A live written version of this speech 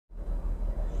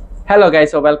Hello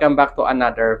guys, so welcome back to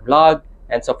another vlog.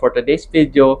 And so for today's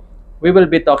video, we will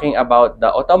be talking about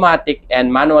the automatic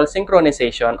and manual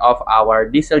synchronization of our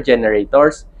diesel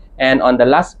generators. And on the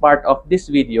last part of this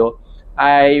video,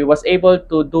 I was able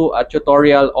to do a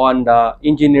tutorial on the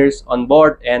engineers on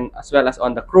board and as well as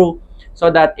on the crew, so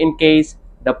that in case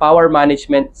the power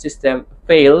management system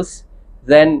fails,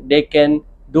 then they can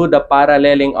do the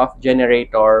paralleling of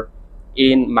generator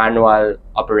in manual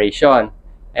operation.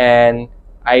 And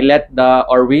we let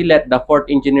the fourth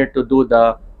engineer to do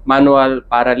the manual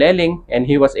paralleling, and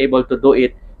he was able to do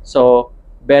it. So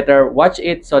better watch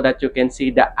it so that you can see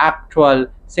the actual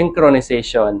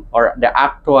synchronization or the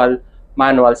actual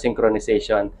manual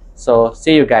synchronization. So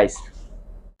see you guys.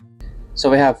 So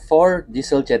we have four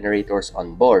diesel generators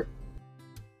on board.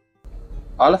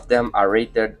 All of them are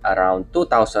rated around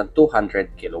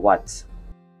 2200 kilowatts.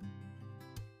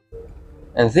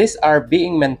 And these are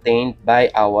being maintained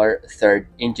by our third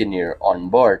engineer on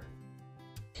board.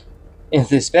 In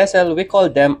this vessel, we call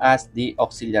them as the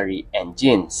auxiliary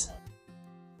engines.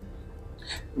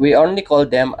 We only call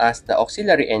them as the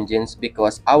auxiliary engines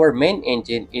because our main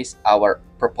engine is our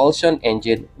propulsion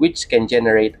engine, which can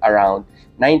generate around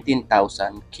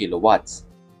 19,000 kilowatts.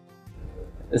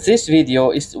 This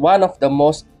video is one of the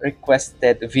most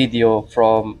requested video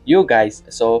from you guys,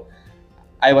 so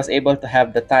I was able to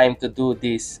have the time to do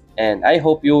this, and I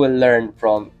hope you will learn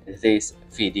from this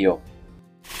video.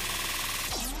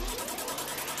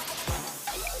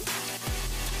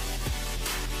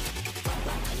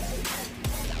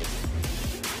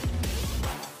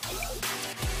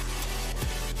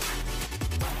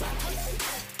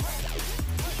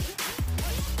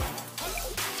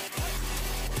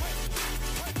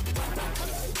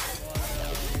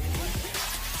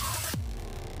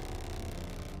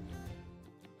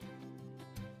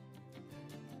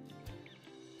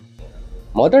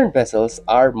 Modern vessels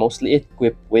are mostly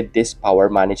equipped with this power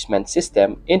management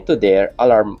system into their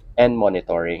alarm and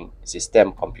monitoring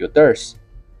system computers.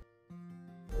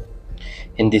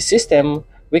 In this system,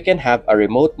 we can have a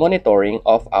remote monitoring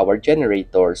of our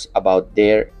generators about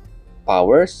their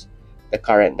powers, the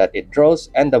current that it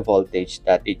draws, and the voltage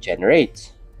that it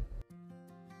generates.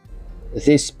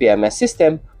 This PMS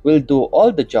system will do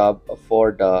all the job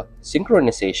for the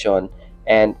synchronization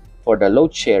and for the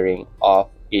load sharing of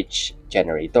each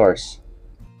generators.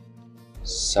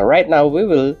 So right now we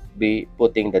will be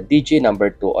putting the DG number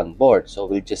 2 on board. So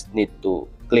we'll just need to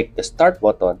click the start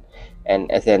button, and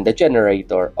then the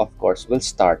generator of course will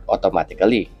start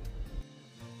automatically.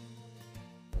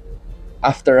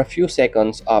 After a few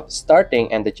seconds of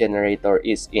starting and the generator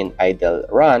is in idle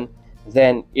run,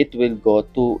 then it will go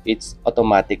to its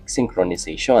automatic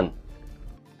synchronization.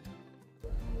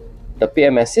 The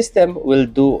PMS system will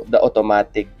do the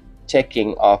automatic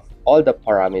checking of all the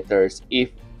parameters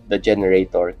if the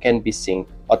generator can be synced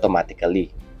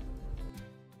automatically.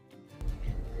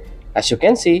 As you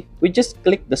can see, we just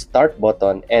click the start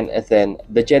button and then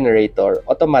the generator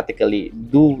automatically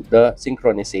do the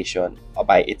synchronization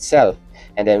by itself,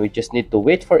 and then we just need to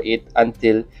wait for it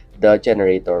until the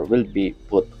generator will be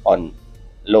put on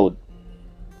load.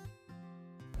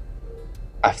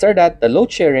 After that, the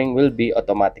load sharing will be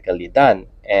automatically done,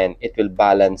 and it will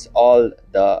balance all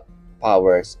the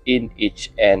powers in each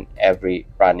and every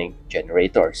running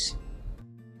generators.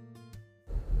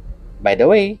 By the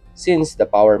way, since the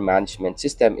power management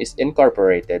system is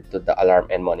incorporated to the alarm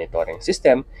and monitoring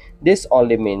system, this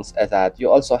only means that you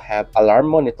also have alarm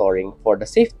monitoring for the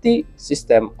safety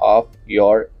system of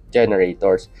your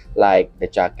generators, like the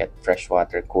jacket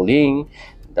freshwater cooling,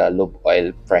 the lube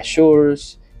oil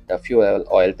pressures, the fuel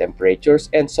oil temperatures,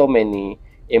 and so many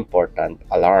important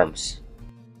alarms.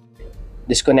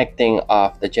 Disconnecting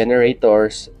of the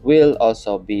generators will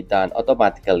also be done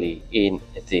automatically in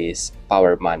this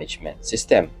power management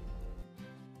system.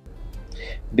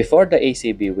 Before the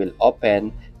ACB will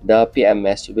open, the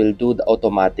PMS will do the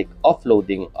automatic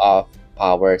offloading of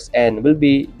powers and will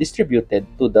be distributed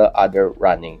to the other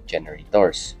running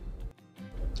generators.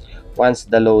 Once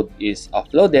the load is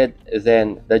offloaded,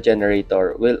 then the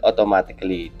generator will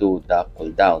automatically do the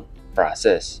cool down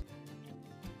process.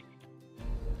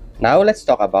 Now let's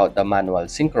talk about the manual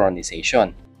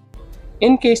synchronization.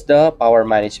 In case the power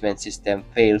management system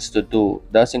fails to do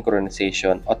the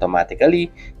synchronization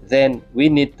automatically, then we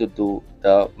need to do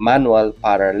the manual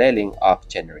paralleling of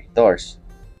generators.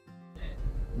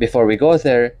 Before we go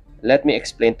there, let me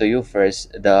explain to you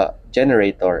first the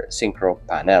generator synchro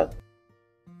panel.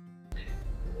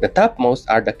 The topmost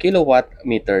are the kilowatt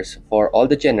meters for all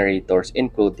the generators,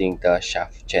 including the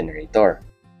shaft generator.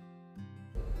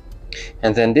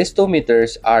 And then these 2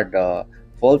 meters are the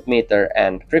voltmeter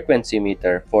and frequency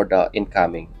meter for the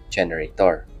incoming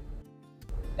generator.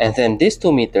 And then these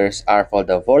two meters are for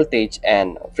the voltage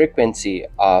and frequency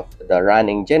of the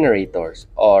running generators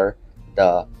or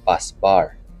the bus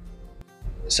bar.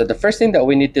 So the first thing that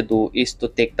we need to do is to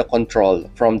take the control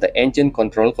from the engine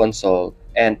control console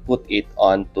and put it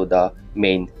onto the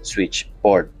main switch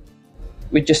board.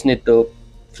 We just need to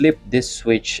flip this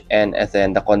switch and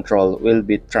then the control will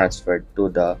be transferred to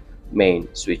the main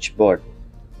switch board.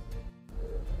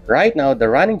 Right now, the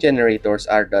running generators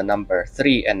are the number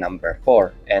 3 and number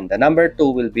 4, and the number 2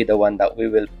 will be the one that we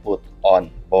will put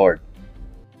on board.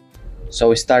 So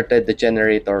we started the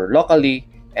generator locally,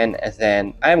 and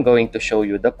then I'm going to show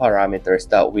you the parameters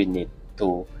that we need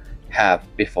to have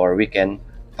before we can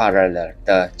parallel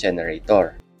the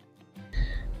generator.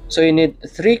 So you need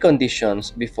 3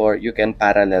 conditions before you can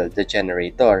parallel the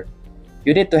generator.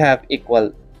 You need to have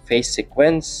equal phase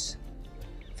sequence,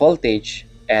 voltage,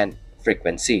 and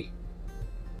frequency.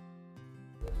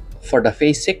 For the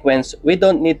phase sequence, we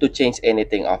don't need to change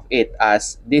anything of it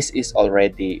as this is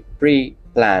already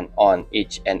pre-planned on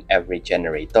each and every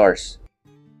generators.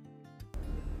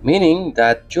 Meaning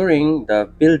that during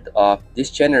the build of these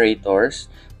generators,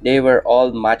 they were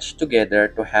all matched together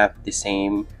to have the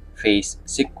same phase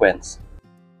sequence.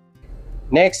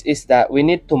 Next is that we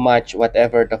need to match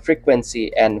whatever the frequency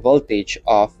and voltage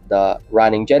of the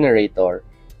running generator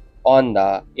on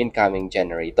the incoming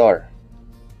generator.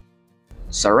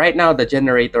 So right now the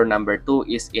generator number 2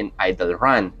 is in idle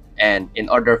run, and in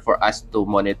order for us to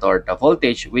monitor the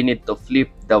voltage, we need to flip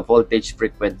the voltage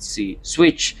frequency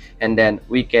switch, and then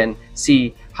we can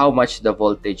see how much the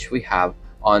voltage we have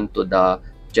onto the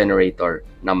generator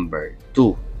number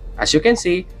 2. As you can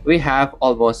see, we have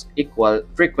almost equal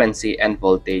frequency and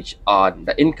voltage on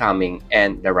the incoming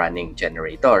and the running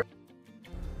generator.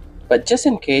 But just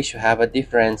in case you have a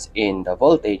difference in the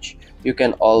voltage, you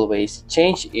can always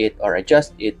change it or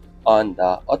adjust it on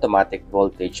the automatic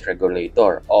voltage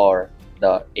regulator or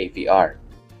the AVR.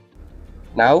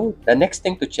 Now, the next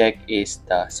thing to check is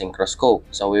the Syncroscope.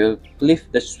 So we will flip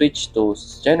the switch to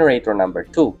generator number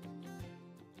 2.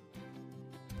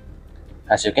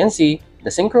 As you can see, the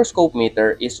Syncroscope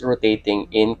meter is rotating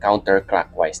in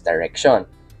counterclockwise direction.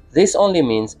 This only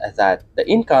means that the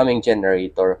incoming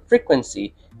generator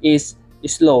frequency is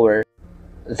lower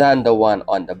than the one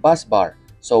on the bus bar.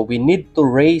 So we need to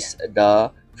raise the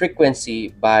frequency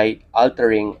by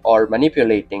altering or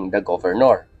manipulating the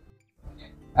governor.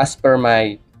 As per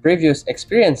my previous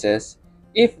experiences,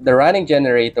 if the running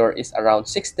generator is around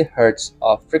 60 Hz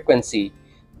of frequency,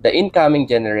 the incoming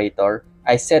generator,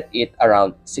 I set it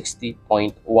around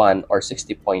 60.1 or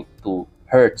 60.2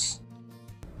 Hz.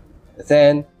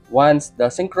 Then, once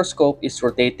the Syncroscope is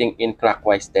rotating in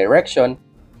clockwise direction,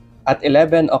 at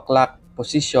 11 o'clock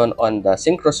position on the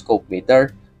Syncroscope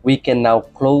meter, we can now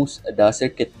close the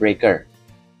circuit breaker.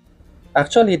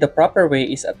 Actually, the proper way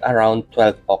is at around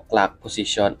 12 o'clock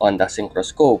position on the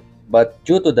Syncroscope, but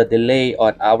due to the delay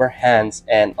on our hands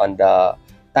and on the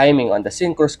timing on the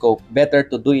Syncroscope, better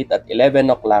to do it at 11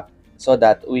 o'clock so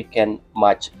that we can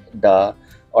match the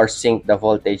or sync the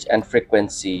voltage and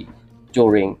frequency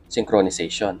during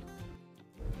synchronization.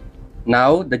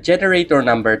 Now, the generator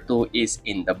number 2 is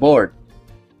in the board.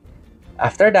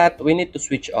 After that, we need to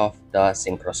switch off the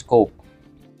Syncroscope.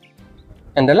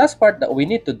 And the last part that we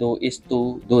need to do is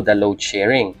to do the load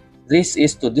sharing. This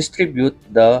is to distribute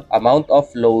the amount of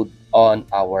load on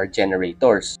our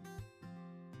generators.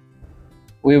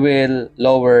 We will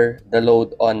lower the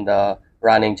load on the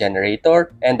running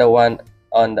generator, and the one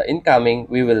on the incoming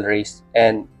we will raise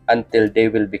and until they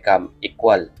will become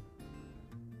equal.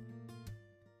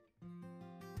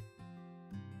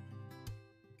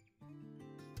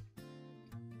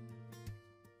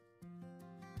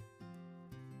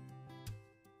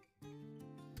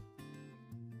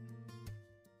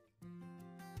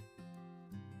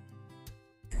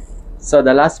 So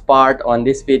the last part on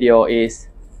this video is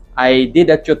I did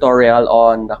a tutorial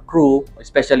on the crew,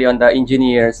 especially on the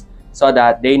engineers, so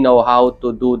that they know how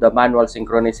to do the manual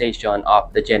synchronization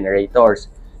of the generators.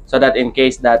 So that in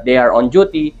case that they are on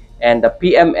duty and the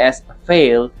PMS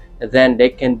fail, then they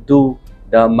can do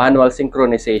the manual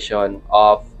synchronization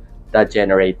of the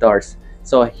generators.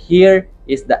 So here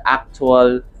is the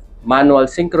actual manual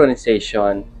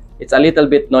synchronization. It's a little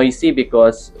bit noisy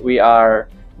because we are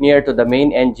near to the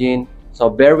main engine, so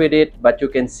bear with it, but you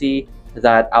can see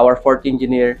that our fourth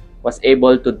engineer was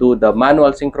able to do the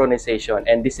manual synchronization,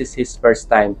 and this is his first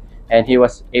time, and he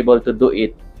was able to do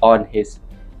it on his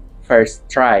first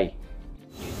try.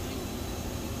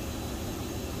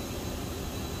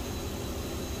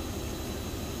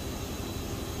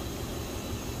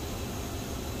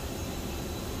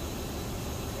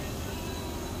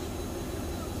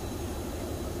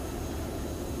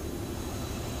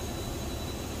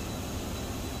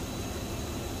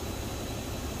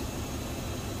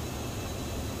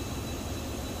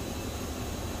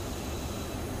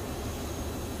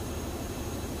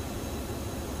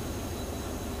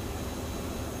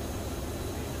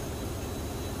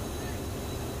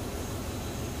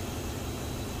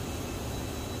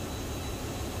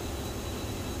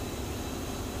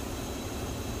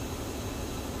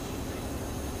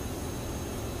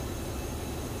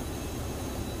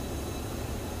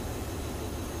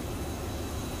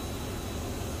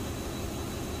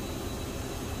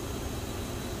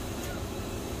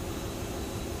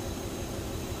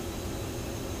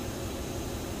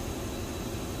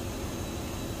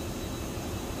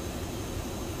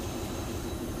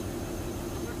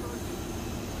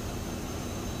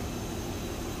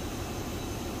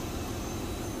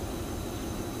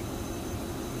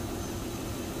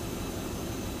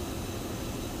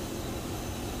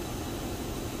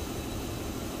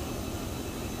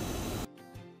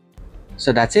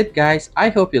 So that's it guys, I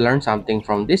hope you learned something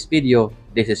from this video.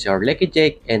 This is your Lucky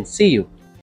Jake and see you